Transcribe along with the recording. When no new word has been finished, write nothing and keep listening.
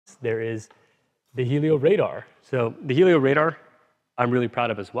there is the Hylio radar. So the Hylio radar, I'm really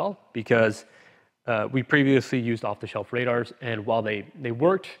proud of as well, because we previously used off-the-shelf radars, and while they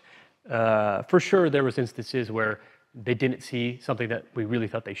worked, for sure there was instances where they didn't see something that we really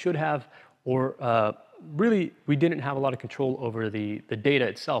thought they should have, or really we didn't have a lot of control over the data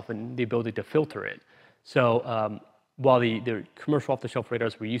itself and the ability to filter it. So while the commercial off-the-shelf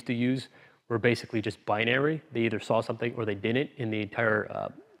radars we used to use were basically just binary, they either saw something or they didn't in the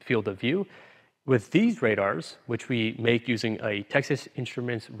entire field of view. With these radars, which we make using a Texas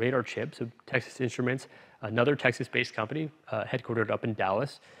Instruments radar chip, so Texas Instruments, another Texas-based company headquartered up in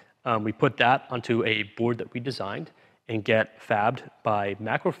Dallas, we put that onto a board that we designed and get fabbed by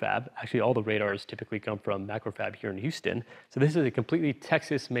MacroFab. Actually, all the radars typically come from MacroFab here in Houston. So this is a completely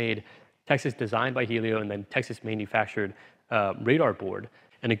Texas-made, Texas-designed by Hylio, and then Texas-manufactured radar board.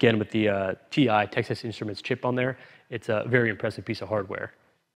 And again, with the TI, Texas Instruments chip on there, it's a very impressive piece of hardware.